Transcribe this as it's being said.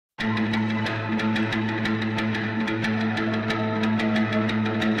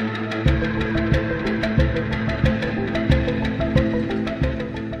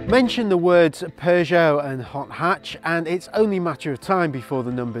Mention the words Peugeot and hot hatch and it's only a matter of time before the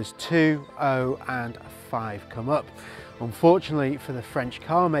numbers 2, 0 and 5 come up. Unfortunately for the French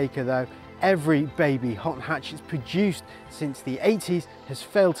car maker though, every baby hot hatch it's produced since the 80s has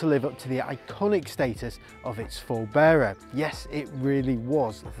failed to live up to the iconic status of its forebearer. Yes, it really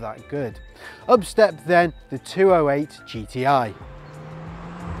was that good. Up stepped then the 208 GTI.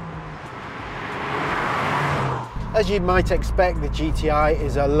 As you might expect, the GTI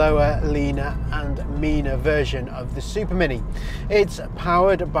is a lower, leaner and meaner version of the Super Mini. It's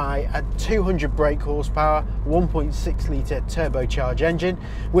powered by a 200 brake horsepower, 1.6 litre turbocharged engine,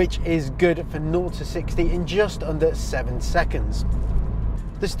 which is good for 0 to 60 in just under 7 seconds.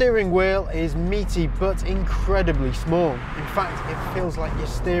 The steering wheel is meaty but incredibly small. In fact, it feels like you're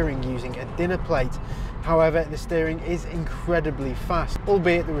steering using a dinner plate. However, the steering is incredibly fast,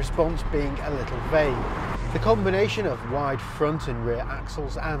 albeit the response being a little vague. The combination of wide front and rear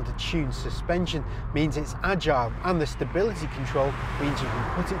axles and tuned suspension means it's agile, and the stability control means you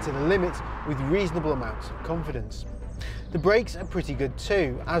can put it to the limit with reasonable amounts of confidence. The brakes are pretty good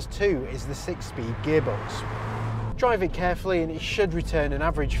too, as too is the 6-speed gearbox. Drive it carefully and it should return an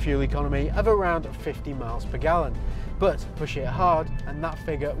average fuel economy of around 50 miles per gallon, but push it hard and that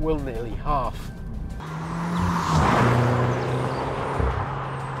figure will nearly half.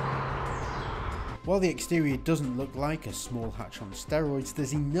 While the exterior doesn't look like a small hatch on steroids,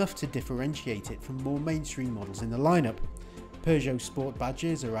 there's enough to differentiate it from more mainstream models in the lineup. Peugeot sport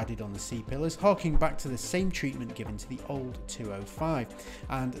badges are added on the C-pillars, harking back to the same treatment given to the old 205,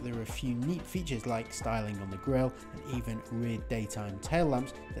 and there are a few neat features like styling on the grille and even rear daytime tail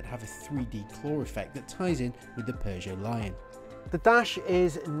lamps that have a 3D claw effect that ties in with the Peugeot Lion. The dash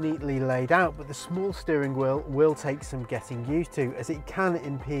is neatly laid out, but the small steering wheel will take some getting used to as it can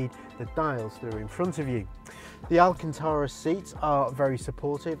impede the dials that are in front of you. The Alcantara seats are very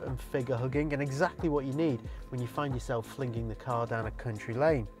supportive and figure hugging and exactly what you need when you find yourself flinging the car down a country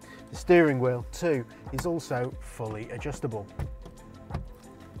lane. The steering wheel too is also fully adjustable.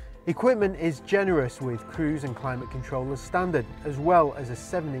 Equipment is generous with cruise and climate control as standard, as well as a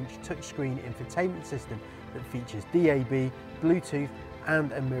 7-inch touchscreen infotainment system that features DAB, Bluetooth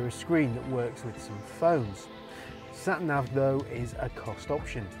and a mirror screen that works with some phones. Sat-nav though is a cost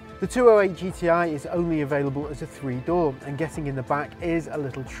option. The 208 GTI is only available as a 3-door and getting in the back is a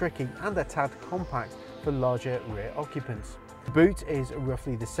little tricky and a tad compact for larger rear occupants. The boot is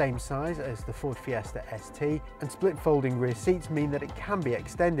roughly the same size as the Ford Fiesta ST and split folding rear seats mean that it can be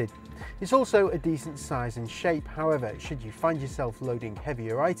extended. It's also a decent size and shape, however, should you find yourself loading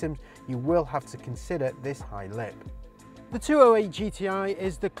heavier items, you will have to consider this high lip. The 208 GTI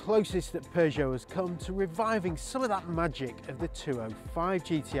is the closest that Peugeot has come to reviving some of that magic of the 205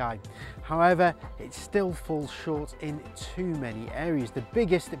 GTI. However, it still falls short in too many areas, the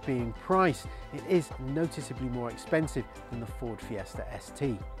biggest being price. It is noticeably more expensive than the Ford Fiesta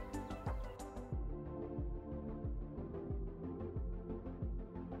ST.